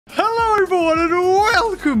everyone, and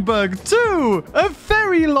welcome back to a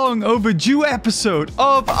very long overdue episode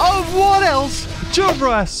of what else?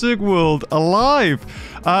 Jurassic World Alive.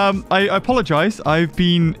 I apologize. I've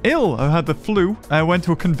been ill. I had the flu. I went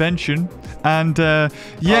to a convention. And,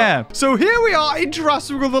 yeah. So here we are in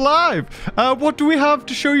Jurassic World Alive. What do we have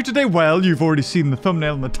to show you today? Well, you've already seen the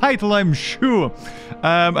thumbnail and the title, I'm sure.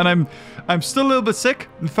 And I'm still a little bit sick.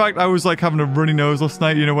 In fact, I was like having a runny nose last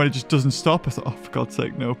night, you know, when it just doesn't stop. I thought, oh, for God's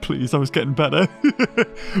sake, no, please. I was getting better.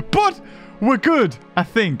 But we're good, I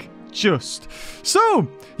think. Just. So,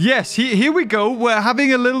 yes, here we go. We're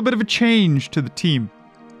having a little bit of a change to the team.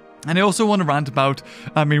 And I also want to rant about,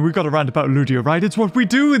 we've got to rant about Ludia, right? It's what we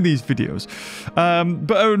do in these videos.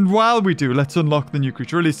 But while we do, let's unlock the new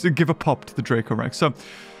creature. At least give a pop to the Draco Rex. So,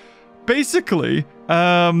 basically,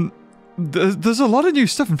 there's a lot of new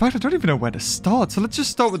stuff. In fact, I don't even know where to start. So let's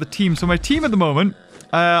just start with the team. So my team at the moment,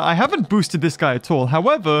 I haven't boosted this guy at all.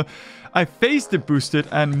 However, I faced it boosted,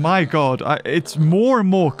 and my God, it's more and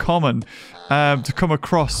more common to come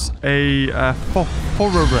across a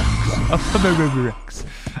Phororex.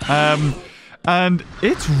 And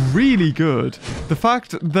it's really good. The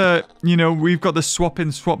fact that, you know, we've got the swap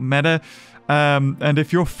in, swap meta. And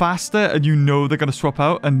if you're faster and you know they're going to swap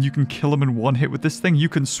out and you can kill them in one hit with this thing, you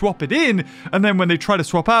can swap it in, and then when they try to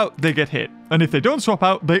swap out, they get hit. And if they don't swap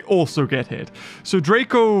out, they also get hit. So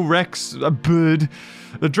Draco Rex, a bird,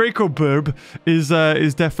 the Draco Burb is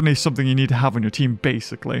definitely something you need to have on your team,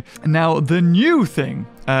 basically. Now, the new thing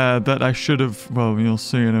that I should have, well, you'll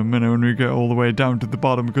see in a minute when we get all the way down to the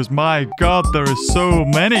bottom, because my God, there are so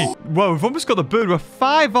many. Well, we've almost got the bird. We're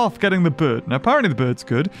 5 off getting the bird. Now, apparently the bird's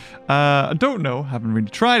good. I don't know. Haven't really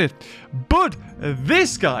tried it. But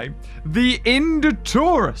this guy, the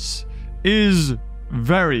INDOMINUS, is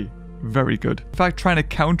very good. In fact, trying to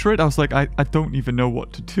counter it, I was like, I don't even know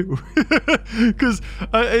what to do. Because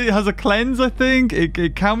it has a cleanse, I think.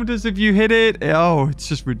 It counters if you hit it. Oh, it's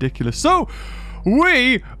just ridiculous. So,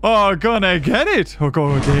 we are gonna get it. Oh,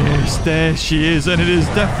 God, there she is. And it is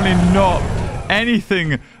definitely not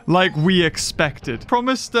anything like we expected.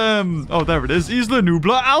 Promised, oh, there it is. Isla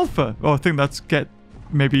Nublar Alpha. Oh, I think that's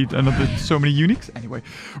maybe another so many uniques. Anyway,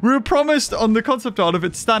 we were promised on the concept art of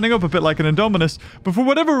it standing up a bit like an INDOMINUS, but for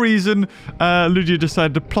whatever reason, Ludia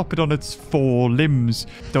decided to plop it on its 4 limbs.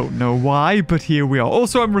 Don't know why, but here we are.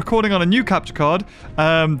 Also, I'm recording on a new capture card.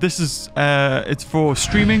 This is, it's for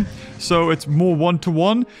streaming, so it's more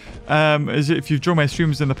one-to-one. As if you've joined my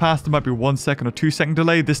streams in the past, there might be 1 second or 2 second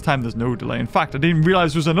delay. This time, there's no delay. In fact, I didn't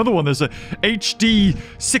realize there was another one. There's a HD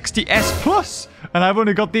 60S Plus, and I've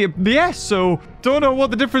only got the S, so don't know what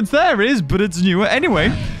the difference there is, but it's newer.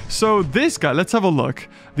 Anyway, so this guy, let's have a look.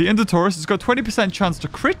 The INDOMINUS has got 20% chance to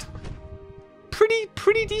crit.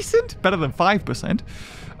 Pretty decent. Better than 5%.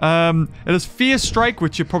 It has Fierce Strike,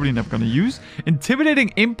 which you're probably never going to use.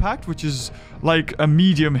 Intimidating Impact, which is like a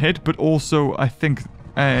medium hit, but also, I think,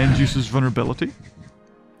 induces vulnerability.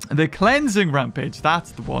 The Cleansing Rampage,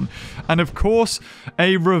 that's the one. And of course,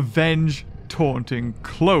 a Revenge Taunting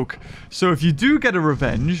Cloak. So if you do get a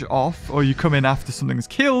revenge off, or you come in after something's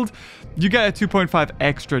killed, you get a 2.5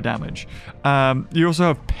 extra damage. You also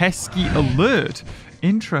have Pesky Alert.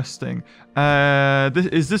 Interesting.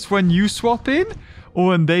 Is this when you swap in, or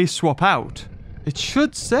when they swap out? It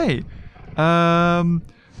should say. Lasting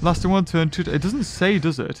 1 turn, 2... It doesn't say,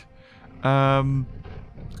 does it?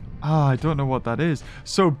 I don't know what that is.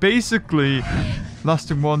 So basically,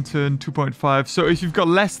 lasting 1 turn, 2.5. So if you've got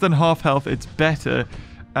less than half health, it's better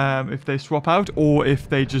if they swap out, or if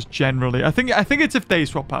they just generally... I think it's if they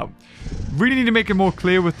swap out. Really need to make it more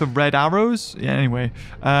clear with the red arrows. Yeah, anyway,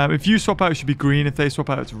 if you swap out, it should be green. If they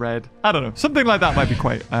swap out, it's red. I don't know. Something like that might be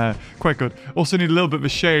quite good. Also need a little bit of a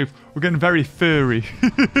shave. We're getting very furry.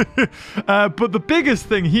 But the biggest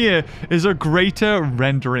thing here is a greater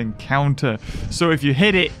rendering counter. So if you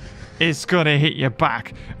hit it, it's gonna hit you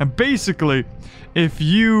back. And basically, if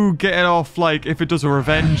you get it off, like if it does a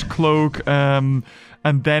revenge cloak, and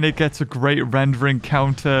then it gets a great rendering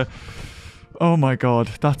counter, oh my God,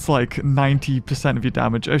 that's like 90% of your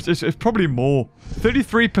damage. It's probably more.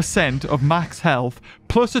 33% of max health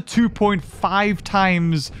plus a 2.5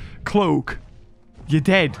 times cloak. You're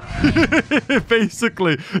dead.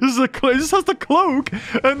 Basically. This has the cloak,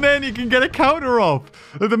 and then you can get a counter off.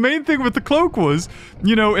 The main thing with the cloak was,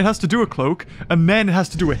 you know, it has to do a cloak, and then it has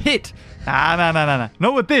to do a hit. Nah.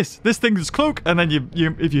 Not with this. This thing is cloak, and then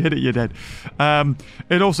if you hit it, you're dead.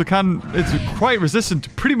 It also it's quite resistant to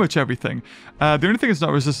pretty much everything. The only thing it's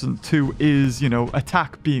not resistant to is, you know,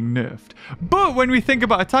 attack being nerfed. But when we think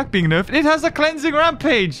about attack being nerfed, it has a cleansing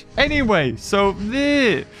rampage anyway. So,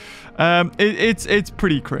 It's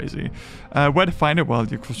pretty crazy. Where to find it? Well,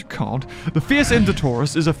 of course you can't. The fierce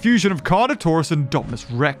INDOMINUS is a fusion of CARNOTAURUS and INDOMINUS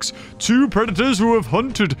Rex, two predators who have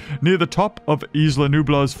hunted near the top of Isla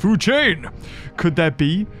Nublar's food chain. Could there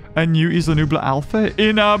be a new Isla Nublar alpha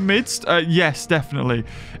in our midst? Yes, definitely.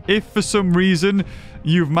 If for some reason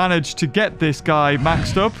you've managed to get this guy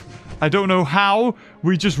maxed up, I don't know how.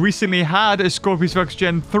 We just recently had a Scorpius Rex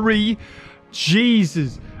Gen 3.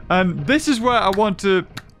 Jesus. And this is where I want to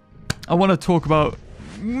talk about,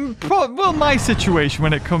 well, my situation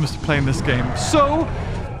when it comes to playing this game. So,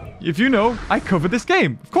 if you know, I cover this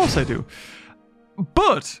game. Of course I do.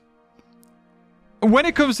 But, when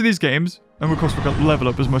it comes to these games, and of course we've got to level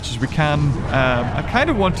up as much as we can, I kind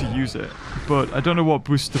of want to use it, but I don't know what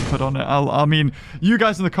boost to put on it. I mean, you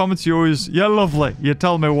guys in the comments, you're lovely. You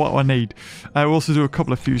tell me what I need. I will also do a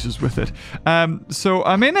couple of fuses with it. So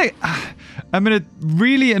I'm in a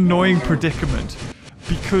really annoying predicament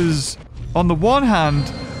because on the one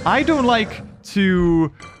hand, I don't like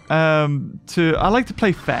to I like to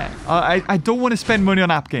play fair. I don't want to spend money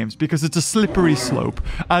on app games because it's a slippery slope.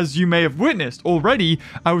 As you may have witnessed already,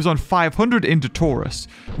 I was on 500 INDOMINUS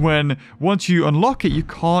when once you unlock it, you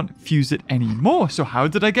can't fuse it anymore. So how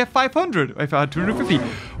did I get 500 if I had 250?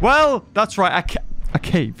 Well, that's right. I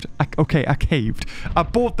caved. I caved. I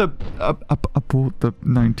bought the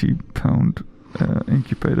 £90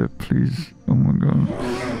 incubator, please. Oh my god.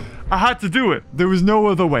 I had to do it. There was no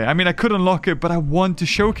other way. I mean, I could unlock it, but I want to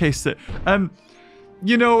showcase it.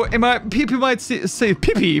 You know, people might say,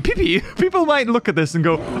 Pee-pee. People might look at this and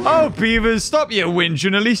go, oh, Beavers, stop your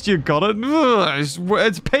whinging. At least you got it. Ugh,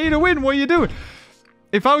 it's pay to win. What are you doing?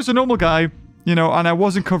 If I was a normal guy, you know, and I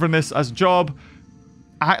wasn't covering this as a job,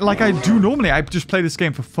 like I do normally, I just play this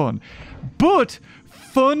game for fun. But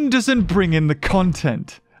fun doesn't bring in the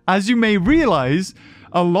content. As you may realize,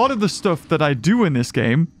 a lot of the stuff that I do in this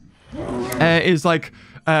game is like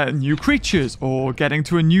new creatures or getting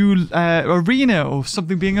to a new arena or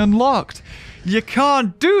something being unlocked. You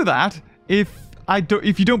can't do that if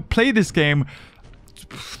you don't play this game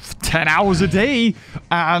 10 hours a day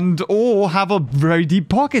or have a very deep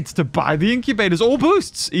pockets to buy the incubators or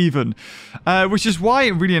boosts even, which is why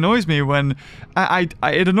it really annoys me when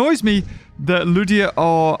it annoys me that Ludia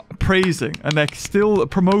are praising and they're still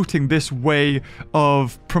promoting this way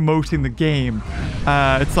of promoting the game.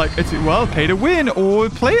 It's like, well, pay to win or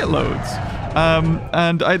play it loads.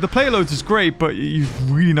 The play it loads is great, but you're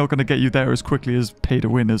really not going to get you there as quickly as pay to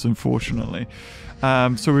win is, unfortunately.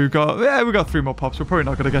 So we've got 3 more pops. We're probably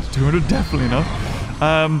not going to get to 200, definitely not.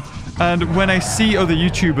 And when I see other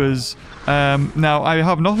YouTubers, now I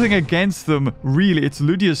have nothing against them, really. It's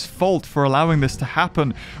Ludia's fault for allowing this to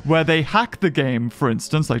happen, where they hack the game, for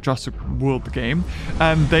instance, like Jurassic World the game,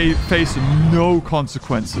 and they face no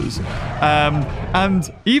consequences.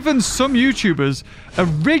 And even some YouTubers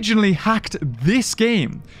originally hacked this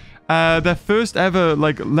game. Their first ever,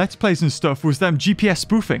 like, Let's Plays and stuff was them GPS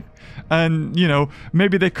spoofing. And, you know,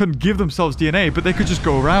 maybe they couldn't give themselves DNA, but they could just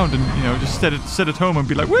go around and, you know, just sit at home and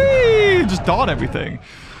be like, whee, just dart everything.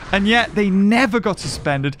 And yet they never got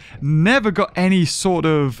suspended, never got any sort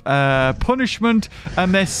of punishment,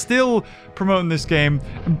 and they're still promoting this game.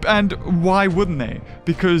 And why wouldn't they?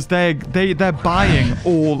 Because they're buying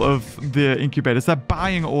all of the incubators, they're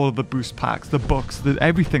buying all of the boost packs, the books,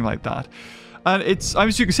 everything like that. And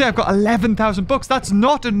as you can see, I've got 11,000 books. That's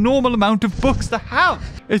not a normal amount of books to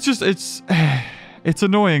have. It's just, it's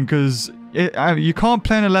annoying because you can't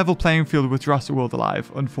play on a level playing field with Jurassic World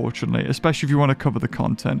Alive, unfortunately, especially if you want to cover the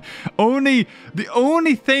content. The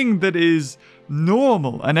only thing that is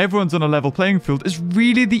normal and everyone's on a level playing field is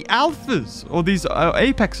really the alphas, or these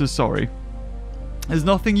apexes, sorry. There's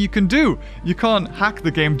nothing you can do. You can't hack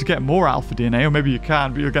the game to get more alpha DNA, or maybe you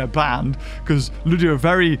can, but you'll get banned because Ludia are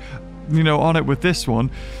very, you know, on it with this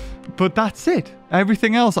one. But that's it.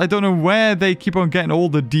 Everything else, I don't know where they keep on getting all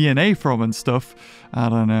the DNA from and stuff. I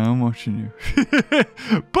don't know, I'm watching you.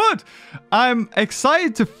 But I'm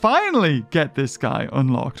excited to finally get this guy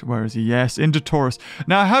unlocked. Where is he? Yes, INDOMINUS.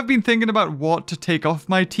 Now, I have been thinking about what to take off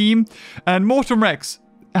my team, and Mortem Rex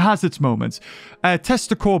has its moments.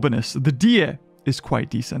 Testacorbinus, the deer, is quite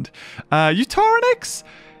decent. Utarinix,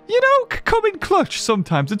 you know, come in clutch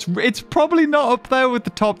sometimes. It's probably not up there with the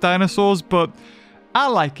top dinosaurs, but I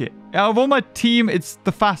like it. Out of all my team, it's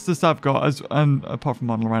the fastest I've got, and apart from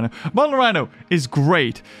Monorhino. Monorhino is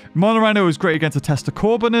great. Monorhino is great against a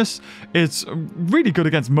Testacorbinus. It's really good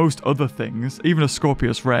against most other things, even a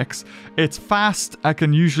Scorpius Rex. It's fast. I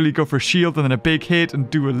can usually go for a shield and then a big hit and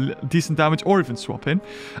do a decent damage, or even swap in.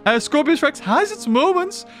 Scorpius Rex has its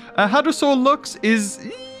moments. Hadrosaur Lux is...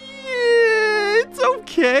 it's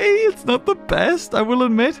okay. It's not the best, I will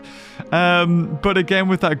admit. But again,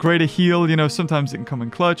 with that greater heal, you know, sometimes it can come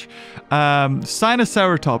in clutch.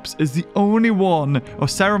 Sinoceratops is the only one, or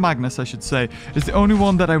Ceramagnus, I should say, is the only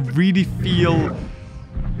one that I really feel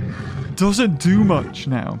doesn't do much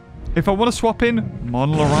now. If I want to swap in,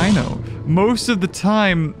 Monolorhino. Most of the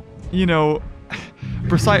time, you know,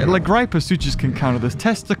 precise, like Gripus Sutures can counter this.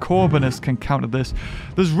 Testacorbinus can counter this.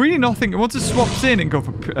 There's really nothing. Once it swaps in, it can go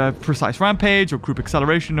for Precise Rampage or Group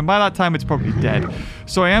Acceleration, and by that time, it's probably dead.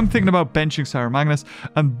 So I am thinking about benching Ceramagnus.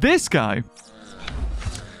 And this guy,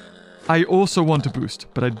 I also want to boost,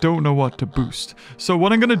 but I don't know what to boost. So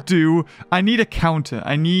what I'm going to do, I need a counter.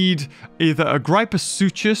 I need either a Gripus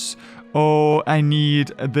Sutures or I need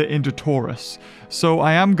the INDOMINUS. So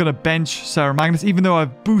I am going to bench Ceramagnus, even though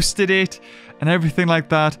I've boosted it and everything like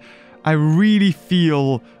that. I really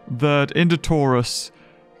feel that INDOMINUS,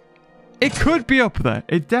 it could be up there.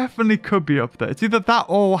 It definitely could be up there. It's either that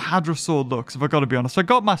or Hadrosaur Lux, if I got to be honest. I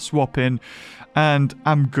got my swap in, and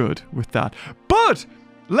I'm good with that. But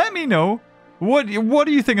let me know, what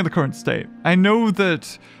do you think of the current state? I know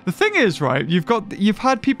that the thing is, right, you've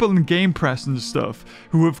had people in Game Press and stuff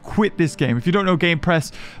who have quit this game. If you don't know Game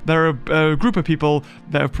Press, they're a group of people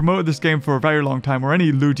that have promoted this game for a very long time, or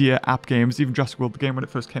any Ludia app games, even Jurassic World, the game when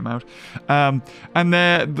it first came out. And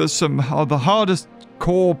there's some of the hardest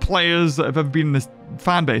core players that have ever been in this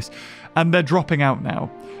fan base, and they're dropping out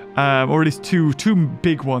now. Or at least two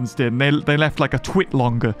big ones did, and they left like a twit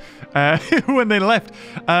longer when they left.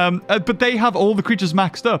 But they have all the creatures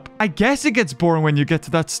maxed up. I guess it gets boring when you get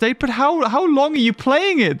to that state, but how long are you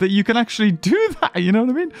playing it that you can actually do that? You know what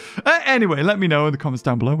I mean? Anyway, let me know in the comments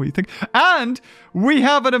down below what you think. And we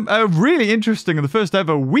have a really interesting, and the first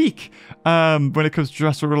ever week when it comes to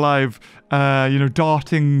Jurassic Live, you know,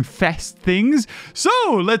 darting fest things.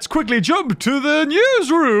 So let's quickly jump to the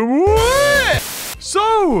newsroom.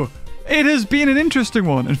 So, it has been an interesting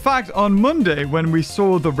one. In fact, on Monday, when we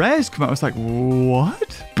saw the rares come out, I was like,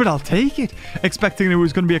 what? But I'll take it. Expecting it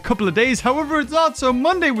was going to be a couple of days. However, it's not. So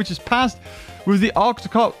Monday, which is passed, was the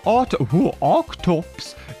Octops,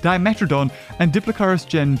 Dimetrodon, and Diplocalus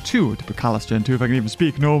Gen 2. Diplocalus Gen 2, if I can even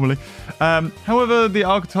speak normally. However, the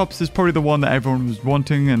Octops is probably the one that everyone was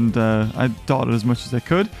wanting, and I darted as much as I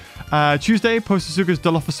could. Tuesday, Postosuchus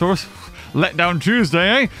Dilophosaurus. Letdown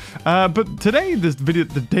Tuesday, eh? But today,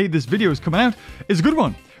 the day this video is coming out, is a good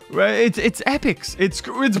one. It's epics. It's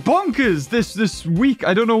bonkers this week.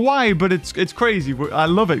 I don't know why, but it's crazy. I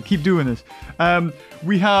love it. Keep doing this.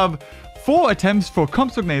 We have 4 attempts for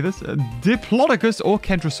Compsognathus, Diplodocus, or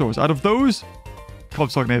Kentrosaurus. Out of those,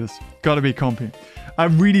 Compsognathus. Gotta be Compy. I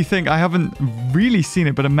really think, I haven't really seen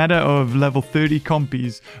it, but a meta of level 30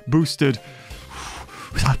 Compies boosted.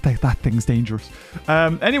 That thing's dangerous.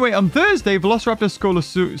 Anyway, on Thursday, Velociraptor,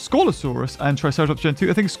 Scolosaurus, and Triceratops Gen 2.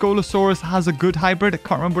 I think Scolosaurus has a good hybrid. I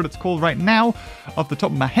can't remember what it's called right now off the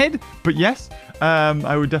top of my head. But yes,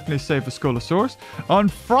 I would definitely say for Scolosaurus. On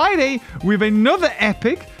Friday, we have another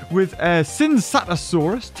epic with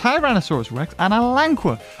Cinsatosaurus, Tyrannosaurus Rex, and a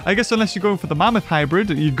Lanqua. I guess unless you go for the Mammoth hybrid,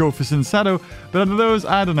 you go for Cinsato. But out of those,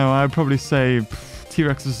 I don't know. I'd probably say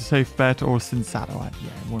T-Rex is a safe bet, or Cinsato. Yeah,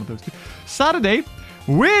 one of those two. Saturday,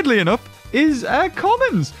 weirdly enough, is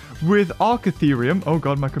Commons with Archatherium. Oh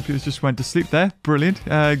god, my computer's just went to sleep there. Brilliant.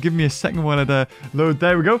 Give me a second while it load.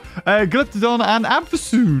 There we go. Glyptodon and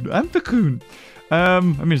Amphicoon. I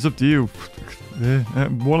mean, it's up to you.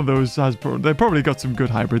 One of those has... They probably got some good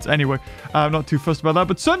hybrids. Anyway, I'm not too fussed about that.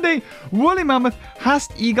 But Sunday, Woolly Mammoth,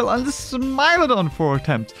 Hast Eagle, and the Smilodon 4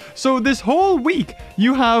 attempts. So this whole week,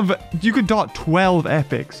 you could dot 12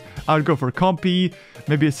 epics. I would go for a Compy,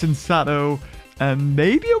 maybe a Cinsato, and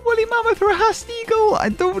maybe a Woolly Mammoth or a Hast Eagle. I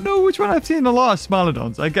don't know which one. I've seen a lot of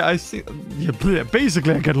Smilodons.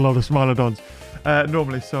 Basically, I get a lot of Smilodons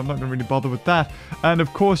normally, so I'm not going to really bother with that. And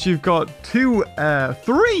of course, you've got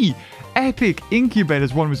 3 epic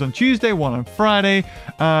incubators. One was on Tuesday, one on Friday,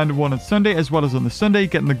 and one on Sunday, as well as on the Sunday,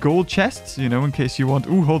 getting the gold chests, you know, in case you want.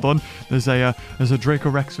 Ooh, hold on. There's a Draco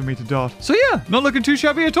Rex for me to dart. So yeah, not looking too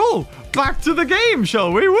shabby at all. Back to the game,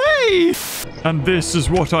 shall we? Way! And this is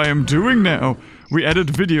what I am doing now. We edit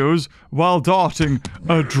videos while darting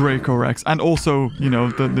a Draco Rex. And also, you know,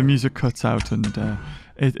 the music cuts out, and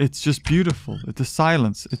it's just beautiful. It's a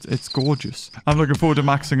silence. It's gorgeous. I'm looking forward to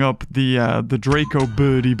maxing up the Draco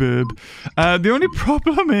Birdie Burb. The only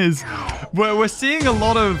problem is we're seeing a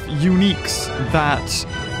lot of uniques that,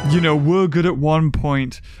 you know, were good at one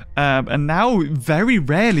point, and now very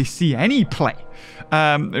rarely see any play.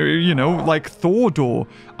 You know, like Thordor.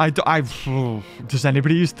 Does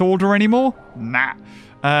anybody use Thordor anymore? Nah.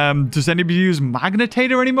 Does anybody use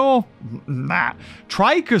Magnetator anymore? Nah.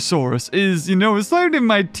 Trichosaurus is, you know, it's not in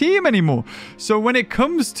my team anymore. So when it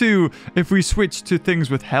comes to, if we switch to things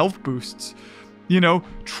with health boosts, you know,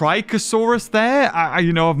 Trichosaurus there,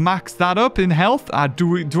 you know, I've maxed that up in health.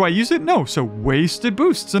 Do I use it? No. So wasted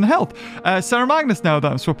boosts in health. Ceramagnus now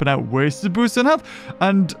that I'm swapping out, wasted boosts in health.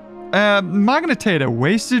 And Magnetator,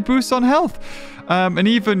 wasted boosts on health. And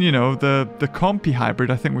even, you know, the Compy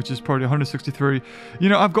hybrid, I think, which is probably 163. You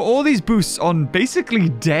know, I've got all these boosts on basically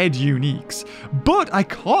dead uniques. But I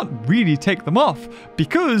can't really take them off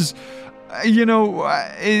because, you know,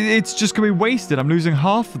 it's just going to be wasted. I'm losing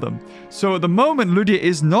half of them. So at the moment, Ludia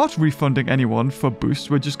is not refunding anyone for boosts.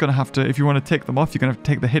 We're just going to have to, if you want to take them off, you're going to have to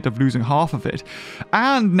take the hit of losing half of it.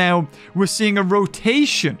 And now we're seeing a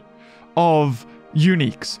rotation of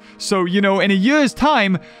uniques. So, you know, in a year's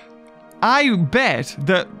time, I bet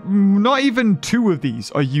that not even 2 of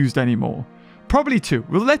these are used anymore. Probably 2.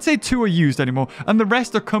 Well, let's say 2 are used anymore, and the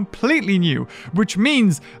rest are completely new, which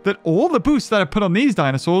means that all the boosts that I put on these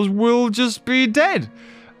dinosaurs will just be dead.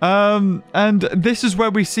 And this is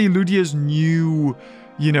where we see Ludia's new,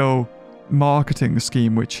 you know, marketing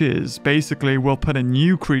scheme, which is basically we'll put in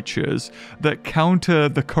new creatures that counter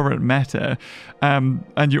the current meta, and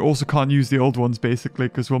you also can't use the old ones basically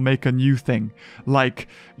because we'll make a new thing like,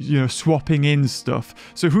 you know, swapping in stuff.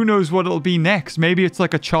 So who knows what it'll be next. Maybe it's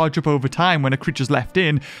like a charge up over time when a creature's left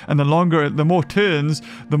in, and the more turns,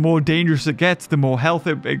 the more dangerous it gets, the more health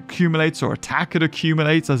it accumulates or attack it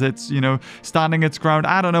accumulates as it's, you know, standing its ground.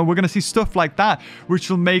 I don't know, we're gonna see stuff like that which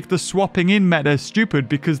will make the swapping in meta stupid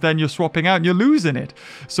because then you're swapping out and you're losing it.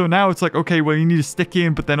 So now it's like, okay, well, you need to stick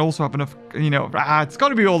in but then also have enough, you know, it's got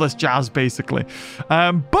to be all this jazz basically.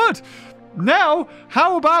 But now,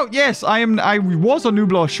 how about, yes, I was on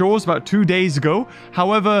Nublar Shores about 2 days ago.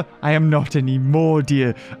 However, I am not anymore,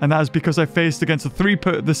 dear. And that's because I faced against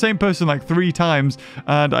the same person like 3 times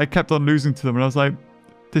and I kept on losing to them. And I was like,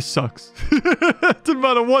 this sucks. Didn't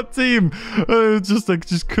matter what team.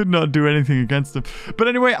 Just could not do anything against them. But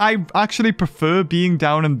anyway, I actually prefer being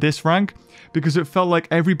down in this rank because it felt like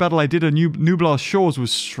every battle I did on Nublar Shores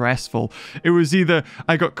was stressful. It was either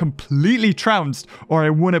I got completely trounced or I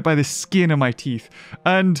won it by the skin of my teeth.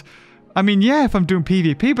 And I mean, yeah, if I'm doing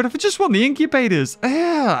PvP, but if I just want the incubators,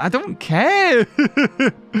 I don't care.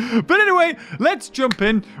 But anyway, let's jump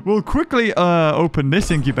in. We'll quickly open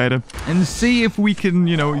this incubator and see if we can,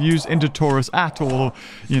 you know, use INDOMINUS at all,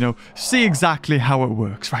 you know, see exactly how it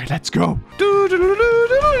works. Right, let's go.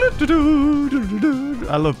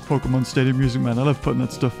 I love Pokemon Stadium music, man. I love putting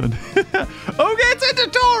that stuff in. Okay, it's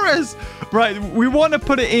INDOMINUS! Right, we want to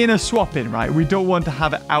put it in a swap in, right? We don't want to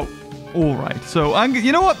have it out. All right, so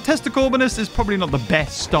you know what? TheGamingBeaver is probably not the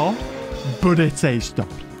best start, but it's a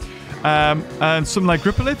start. And something like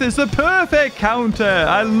Gripplith is the perfect counter.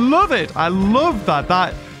 I love it. I love that.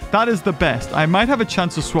 That is the best. I might have a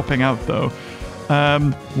chance of swapping out though.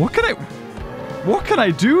 What can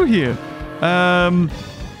I do here?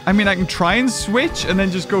 I mean, I can try and switch and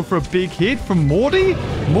then just go for a big hit from Morty.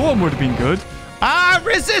 Morton would have been good. Ah,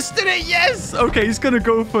 resisted it, yes! Okay, he's gonna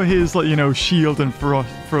go for his, like, you know, shield and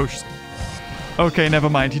ferocious. Okay, never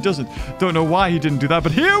mind, he doesn't. Don't know why he didn't do that,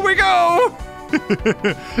 but here we go!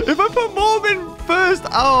 If I put Mormon first,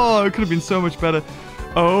 oh, it could have been so much better.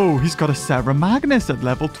 Oh, he's got a Ceramagnus at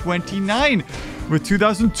level 29 with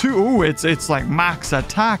 2002. Oh, it's like max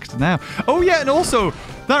attacked now. Oh yeah, and also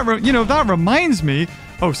that that reminds me.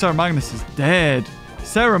 Oh, Ceramagnus is dead.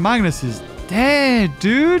 Ceramagnus is dead,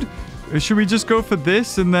 dude. Should we just go for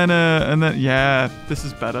this and then yeah, this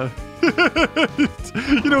is better.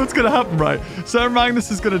 You know what's gonna happen, right?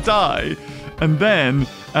 Ceramagnus is gonna die, and then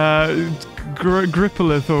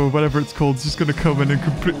Gripplith or whatever it's called is just gonna come in and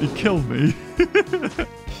completely kill me.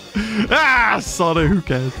 Sod it, who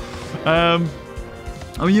cares?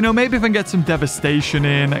 Oh, you know, maybe if I can get some devastation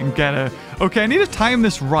in, I can get a... Okay, I need to time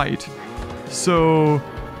this right. So,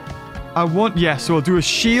 so I'll do a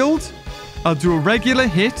shield, I'll do a regular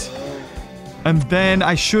hit, and then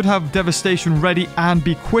I should have devastation ready and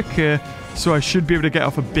be quicker, so I should be able to get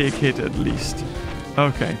off a big hit at least.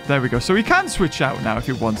 Okay, there we go. So he can switch out now if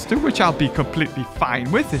he wants to, which I'll be completely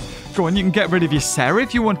fine with. Go on, you can get rid of your Sarah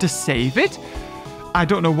if you want to save it. I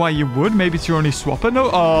don't know why you would. Maybe it's your only swapper. No.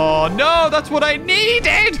 Oh, no, that's what I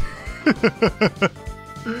needed.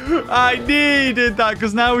 I needed that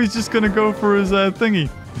because now he's just going to go for his thingy.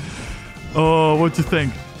 Oh, what do you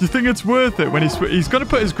think? Do you think it's worth it when he's going to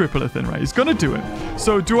put his Gripplith in, right? He's going to do it.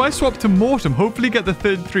 So do I swap to Mortem? Hopefully get the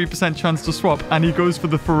 33% chance to swap. And he goes for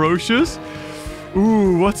the Ferocious.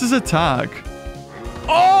 Ooh, what's his attack?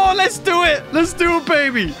 Oh, let's do it. Let's do it,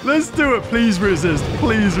 baby. Let's do it. Please resist.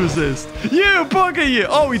 Please resist. You bugger you.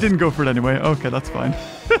 Oh, he didn't go for it anyway. Okay, that's fine.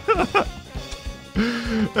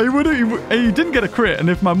 He didn't get a crit, and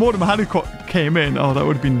if my Mortimer Haddock came in, oh, that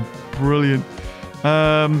would have been brilliant.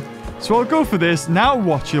 So I'll go for this. Now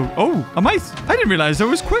watch you. Oh, I didn't realize I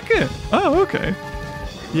was quicker. Oh, okay.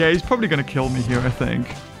 Yeah, he's probably going to kill me here, I think.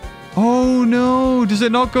 Oh, no. Does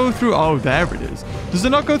it not go through? Oh, there it is. Does it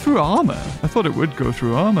not go through armor? I thought it would go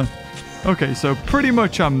through armor. Okay, so pretty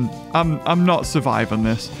much I'm not surviving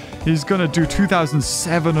this. He's going to do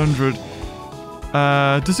 2,700.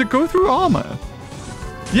 Does it go through armor?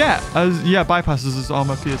 Yeah, bypasses his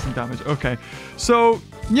armor piercing damage. Okay, so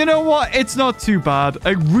you know what? It's not too bad.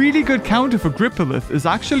 A really good counter for Grippolith is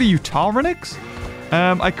actually Utaronix.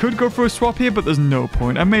 I could go for a swap here, but there's no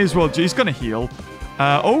point. I may as well. He's gonna heal.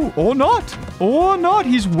 Or not. Or not.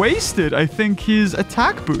 He's wasted, I think, his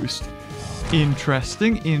attack boost.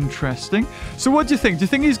 Interesting. Interesting. So what do you think? Do you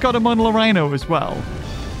think he's got a Monolorino as well?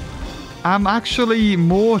 I'm actually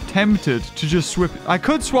more tempted to just swap. I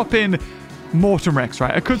could swap in Mortem Rex,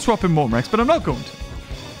 right? I could swap in Mortem Rex, but I'm not going to.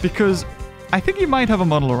 Because I think he might have a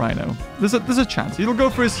Monolorino. There's a chance. He'll go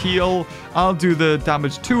for his heal. I'll do the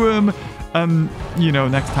damage to him. You know,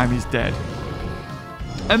 next time he's dead.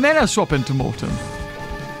 And then I'll swap into Mortem.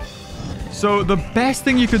 So the best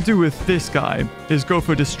thing you could do with this guy is go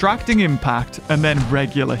for Distracting Impact and then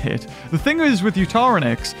regular hit. The thing is with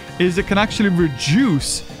Utaronix is it can actually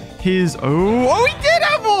reduce his... Oh, he did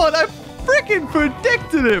have one! I freaking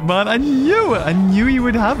predicted it, man. I knew it. I knew he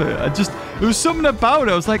would have it. There was something about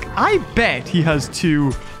it. I was like, I bet he has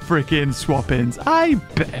 2 freaking swap-ins. I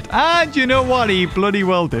bet. And you know what? He bloody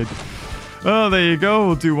well did. Oh, there you go.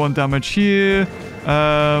 We'll do 1 damage here.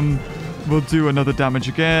 We'll do another damage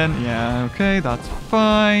again. Yeah, okay. That's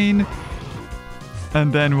fine.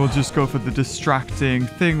 And then we'll just go for the distracting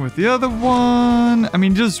thing with the other one. I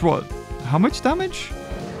mean, just what? How much damage?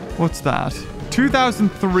 What's that?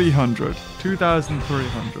 2,300.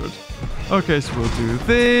 2,300. Okay, so we'll do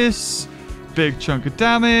this. Big chunk of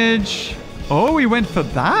damage. Oh, he went for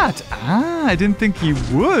that. Ah, I didn't think he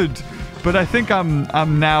would. But I think I'm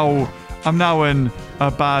now in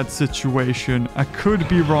a bad situation. I could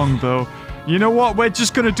be wrong though. You know what? We're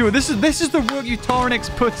just gonna do it. This is the work Utaronix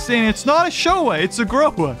puts in. It's not a shower, it's a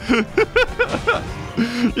grower.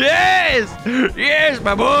 Yes! Yes,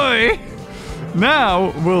 my boy!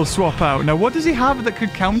 Now, we'll swap out. Now, what does he have that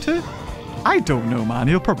could counter? I don't know, man.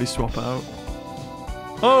 He'll probably swap out.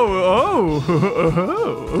 Oh,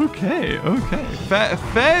 okay.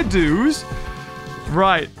 Fair dues.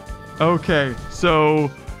 Right. Okay, so...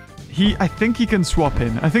 I think he can swap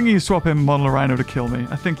in. I think he can swap in Monolorino to kill me.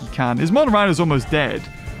 I think he can. His Monolorino's almost dead.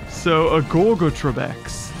 So, a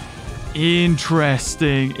Gorgotrebex.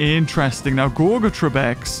 Interesting. Now,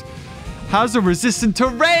 Gorgotrebex has a resistant to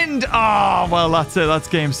rend. Oh, well, that's it. That's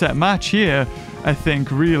game, set, match here, I think,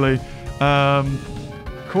 really.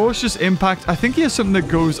 Cautious Impact. I think he has something that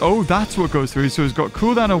goes... Oh, that's what goes through. So he's got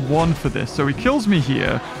cooldown of 1 for this. So he kills me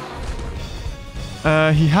here.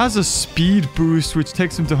 He has a speed boost, which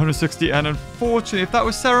takes him to 160. And unfortunately, if that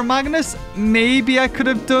was Sarah Magnus, maybe I could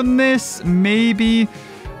have done this. Maybe.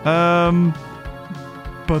 But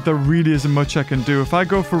there really isn't much I can do. If I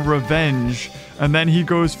go for Revenge, and then he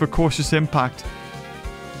goes for Cautious Impact,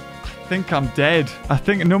 I think I'm dead. I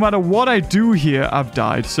think no matter what I do here, I've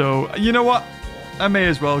died. So, you know what? I may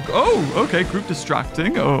as well go. Oh, okay. Group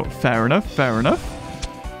Distracting. Oh, fair enough.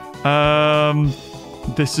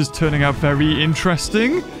 This is turning out very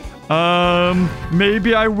interesting.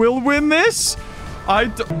 Maybe I will win this. Oh,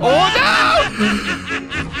 no!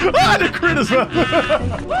 Ah, the crit as well.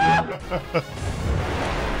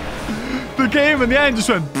 The game in the end just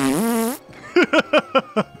went...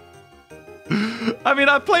 I mean,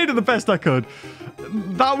 I played it the best I could.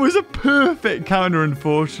 That was a perfect counter,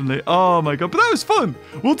 unfortunately. Oh, my God. But that was fun.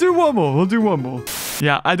 We'll do one more.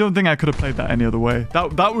 Yeah, I don't think I could have played that any other way.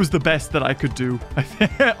 That was the best that I could do.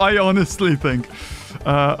 I honestly think.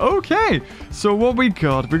 Okay. So what we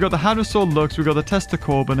got? We got the Hadrosaur Lux. We got the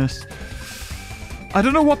Testacorbinus. I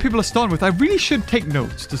don't know what people are starting with. I really should take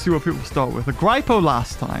notes to see what people start with. A Grypo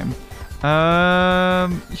last time.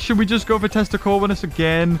 Should we just go for Testacorbinus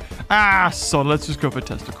again? So let's just go for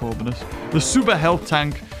Testacorbinus. The super health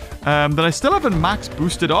tank that I still haven't max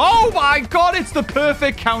boosted. Oh my God, it's the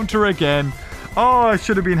perfect counter again. Oh, it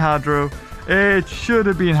should have been Hadro. It should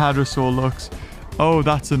have been Hadrosaur Lux. Oh,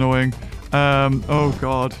 that's annoying. Oh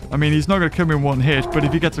God. I mean, he's not going to kill me in 1 hit, but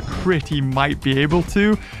if he gets a crit, he might be able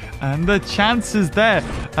to. And the chance is there.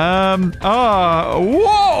 Whoa,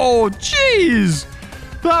 jeez.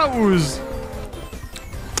 That was...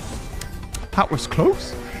 That was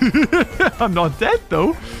close. I'm not dead,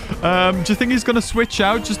 though. Do you think he's going to switch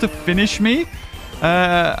out just to finish me?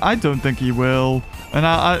 I don't think he will.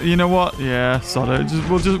 And you know what? Yeah, sod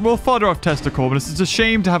it. We'll fodder off Testacorvinus. It's a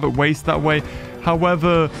shame to have it waste that way.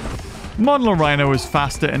 However, Modular Rhino is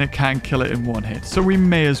faster and it can kill it in one hit. So we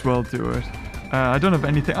may as well do it. I don't have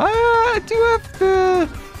anything. I do have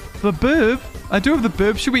the burb. I do have the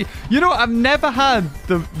burb. Should we? You know, I've never had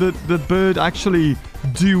the bird actually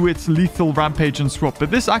do its lethal rampage and swap, but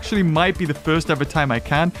this actually might be the first ever time I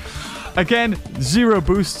can. Again, 0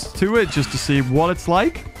 boosts to it just to see what it's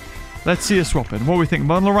like. Let's see a swap in. What do we think?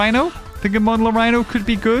 Modular Rhino? Thinking Modular Rhino could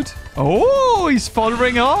be good. Oh, he's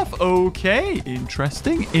following off. Okay,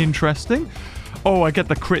 interesting, interesting. Oh, I get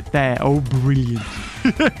the crit there. Oh, brilliant.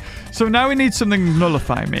 So now we need something to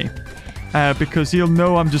nullify me. Because he'll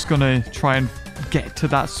know I'm just going to try and get to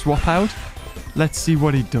that swap out. Let's see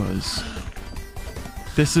what he does.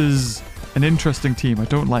 This is an interesting team. I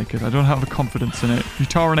don't like it. I don't have the confidence in it.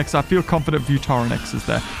 Vutarinix, I feel confident Vutarinix is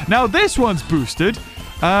there. Now this one's boosted.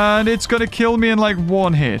 And it's going to kill me in like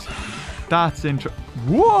one hit. That's interesting.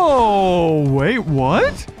 Whoa! Wait,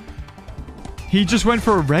 what? He just went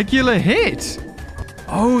for a regular hit.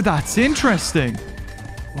 Oh, that's interesting.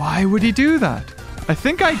 Why would he do that? I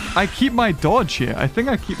think I keep my dodge here. I think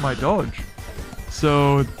I keep my dodge.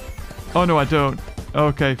 So... Oh, no, I don't.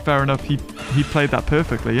 Okay, fair enough. He played that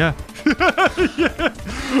perfectly, yeah. Yeah.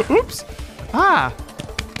 Oops. Ah.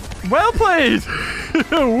 Well played.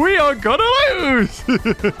 We are gonna lose.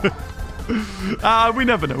 We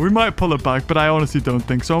never know. We might pull it back, but I honestly don't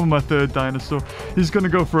think so. I'm on my 3rd dinosaur. He's going to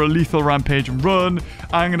go for a lethal rampage and run.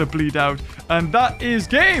 I'm going to bleed out. And that is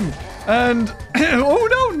game. And, oh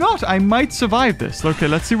no, not. I might survive this. Okay,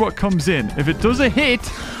 let's see what comes in. If it does a hit,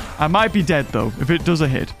 I might be dead though. If it does a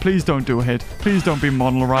hit, please don't do a hit. Please don't be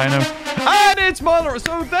Modular Rhino. And it's Modular.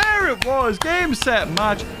 So there it was. Game, set,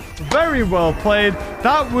 match. Very well played.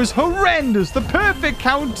 That was horrendous. The perfect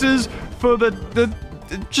counters for the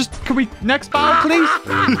just, can we next battle, please?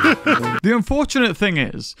 The unfortunate thing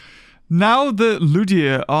is, now the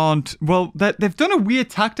Ludia aren't, well, they've done a weird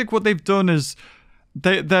tactic. What they've done is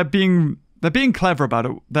they're being clever about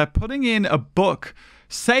it. They're putting in a book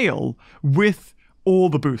sale with all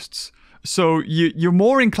the boosts. So you're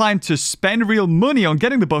more inclined to spend real money on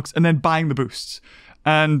getting the books and then buying the boosts.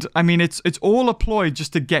 And I mean, it's all a ploy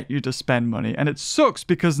just to get you to spend money. And it sucks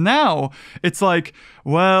because now it's like,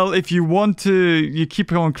 well, if you want to, you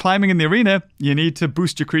keep on climbing in the arena, you need to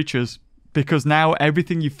boost your creatures because now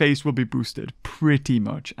everything you face will be boosted pretty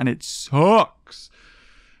much. And it sucks.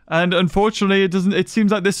 And unfortunately, it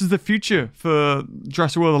seems like this is the future for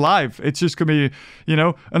Jurassic World Alive. It's just going to be, you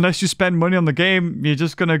know, unless you spend money on the game, you're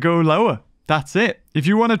just going to go lower. That's it. If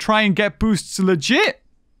you want to try and get boosts legit,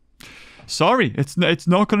 sorry, it's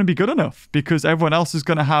not going to be good enough because everyone else is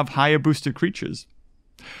going to have higher boosted creatures.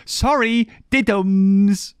 Sorry,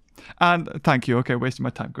 diddums. And thank you. Okay, wasting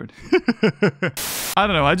my time. Good. I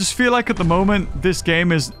don't know. I just feel like at the moment, this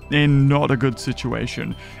game is in not a good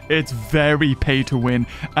situation. It's very pay to win,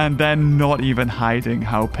 and they're not even hiding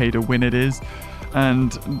how pay to win it is.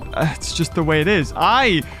 And it's just the way it is.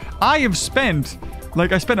 I have spent,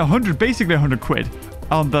 like, I spent basically 100 quid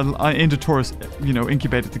on the INDOMINUS, you know,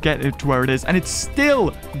 incubator to get it to where it is, and it's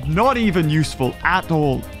still not even useful at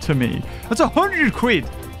all to me. That's 100 quid.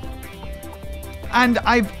 And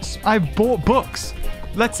I've bought books.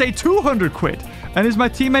 Let's say 200 quid. And is my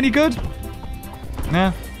team any good?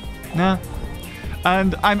 Nah. Nah.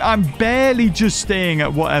 And I'm barely just staying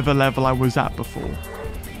at whatever level I was at before.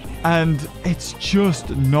 And it's just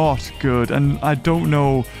not good. And I don't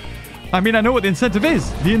know. I mean, I know what the incentive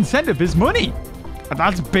is. The incentive is money. And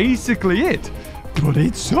that's basically it. But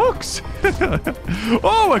it sucks.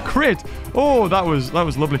 Oh, a crit. Oh, that was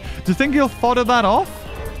lovely. Do you think he'll fodder that off?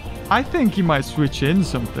 I think he might switch in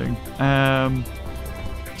something. Do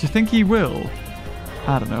you think he will?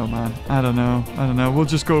 I don't know, man. I don't know. We'll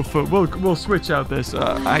just go for... We'll switch out this.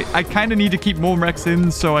 I kind of need to keep more mechs in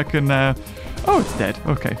so I can... Oh, it's dead.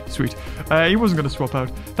 Okay, sweet. He wasn't going to swap out.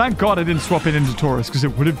 Thank God I didn't swap in into Taurus because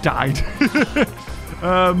it would have died.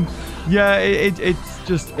 Yeah,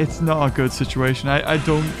 it's not a good situation. I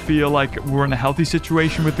don't feel like we're in a healthy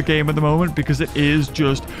situation with the game at the moment because it is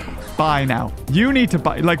just... buy now. You need to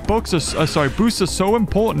buy. Like, boosts are so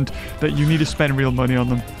important that you need to spend real money on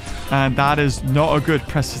them. And that is not a good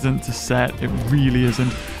precedent to set. It really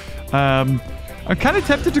isn't. I'm kind of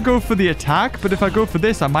tempted to go for the attack, but if I go for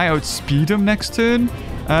this, I might outspeed him next turn.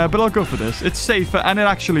 But I'll go for this. It's safer, and it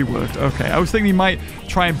actually worked. Okay, I was thinking he might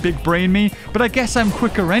try and big brain me, but I guess I'm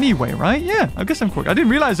quicker anyway, right? Yeah, I guess I'm quick. I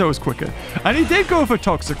didn't realize I was quicker. And he did go for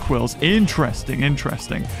Toxic Quills. Interesting,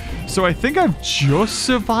 interesting. So I think I've just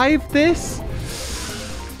survived this.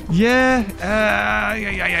 Yeah,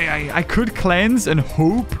 I could cleanse and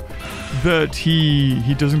hope that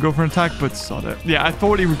he doesn't go for an attack, but sod it. Yeah, I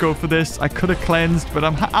thought he would go for this. I could have cleansed, but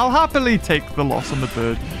I'll happily take the loss on the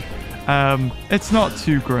bird. It's not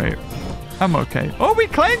too great. I'm okay. Oh, we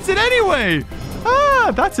cleanse it anyway.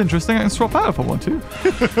 Ah, that's interesting. I can swap out if I want to.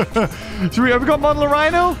 So have we got Model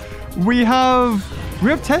Rhino? We have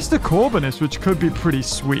Tester Corbinus, which could be pretty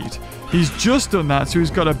sweet. He's just done that, so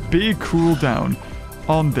he's got a big cooldown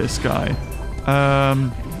on this guy.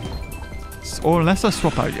 Or unless I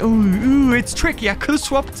swap out. Ooh, it's tricky. I could have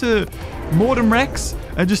swapped to Mortem Rex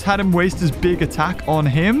and just had him waste his big attack on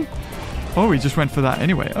him. Oh, he just went for that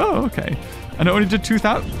anyway. Oh, okay. And it only did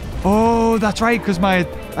 2,000. Oh, that's right, because my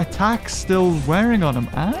attack's still wearing on him.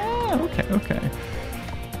 Ah, okay.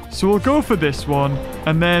 So we'll go for this one,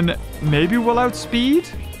 and then maybe we'll outspeed.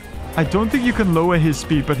 I don't think you can lower his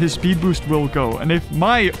speed, but his speed boost will go. And if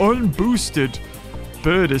my unboosted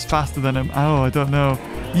bird is faster than him, oh, I don't know.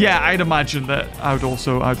 Yeah, I'd imagine that I would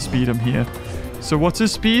also outspeed him here. So what's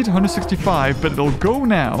his speed? 165, but it'll go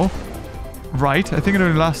now. Right, I think it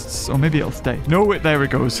only lasts, or maybe it'll stay. No, wait, there it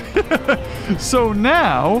goes. So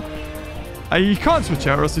now, he can't switch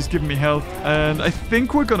out or else he's giving me health, and I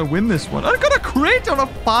think we're going to win this one. I got a crit on a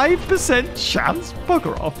 5% chance.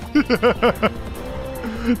 Bugger off.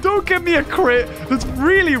 Don't give me a crit. That's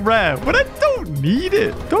really rare, but I don't need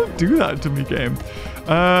it. Don't do that to me, game.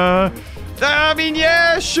 I mean,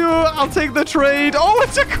 yeah, sure, I'll take the trade. Oh,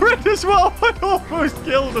 it's a crit as well. I almost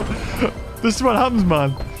killed him. This is what happens,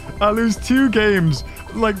 man. I lose 2 games,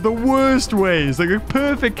 like the worst ways, like a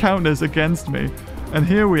perfect counters against me. And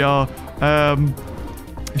here we are.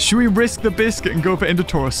 Should we risk the biscuit and go for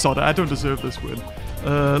INDOMINUS? Soda, I don't deserve this win.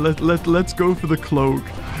 Let's go for the cloak.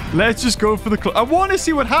 Let's just go for the cloak. I want to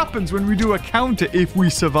see what happens when we do a counter if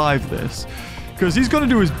we survive this. Because he's going to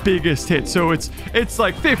do his biggest hit. So it's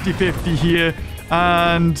like 50-50 here.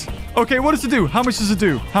 And, okay, what does it do? How much does it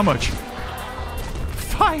do? How much?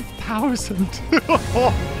 5,000.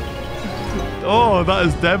 Oh, that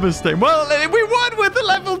is devastating. Well, we won with the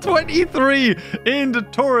level 23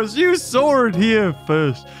 INDOMINUS. You saw it here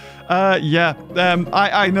first. Yeah,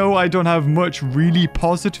 I know I don't have much really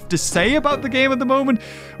positive to say about the game at the moment,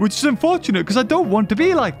 which is unfortunate because I don't want to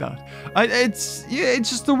be like that. It's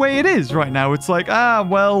just the way it is right now. It's like,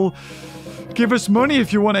 well, give us money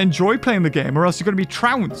if you want to enjoy playing the game, or else you're going to be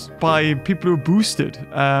trounced by people who are boosted.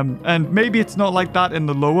 And maybe it's not like that in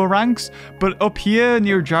the lower ranks, but up here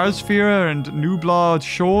near Gyrosphere and Nublar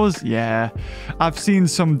Shores, yeah. I've seen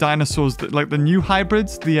some dinosaurs that, like the new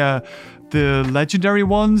hybrids, the legendary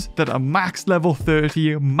ones that are max level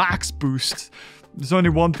 30, max boosts. There's only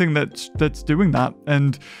one thing that's doing that.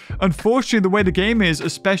 And unfortunately, the way the game is,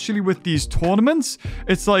 especially with these tournaments,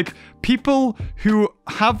 it's like people who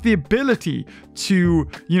have the ability to,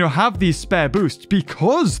 have these spare boosts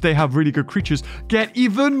because they have really good creatures get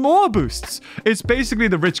even more boosts. It's basically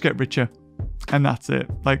the rich get richer. And that's it.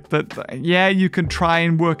 Like that. Yeah, you can try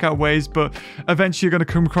and work out ways, but eventually you're going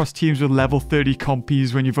to come across teams with level 30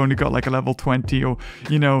 compies when you've only got like a level 20, or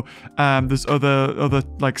there's other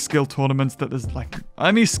like skill tournaments that there's like.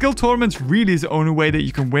 I mean, skill tournaments really is the only way that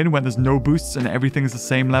you can win when there's no boosts and everything is the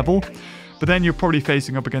same level. But then you're probably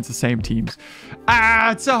facing up against the same teams.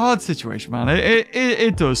 It's a hard situation, man.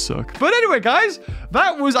 It does suck. But anyway, guys,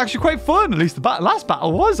 that was actually quite fun. At least the last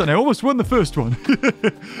battle was, and I almost won the first one. But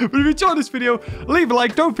if you enjoyed this video, leave a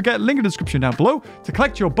like. Don't forget, link in the description down below to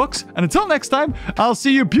collect your bucks. And until next time, I'll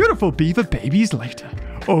see you beautiful beaver babies later.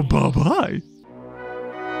 Oh, bye-bye.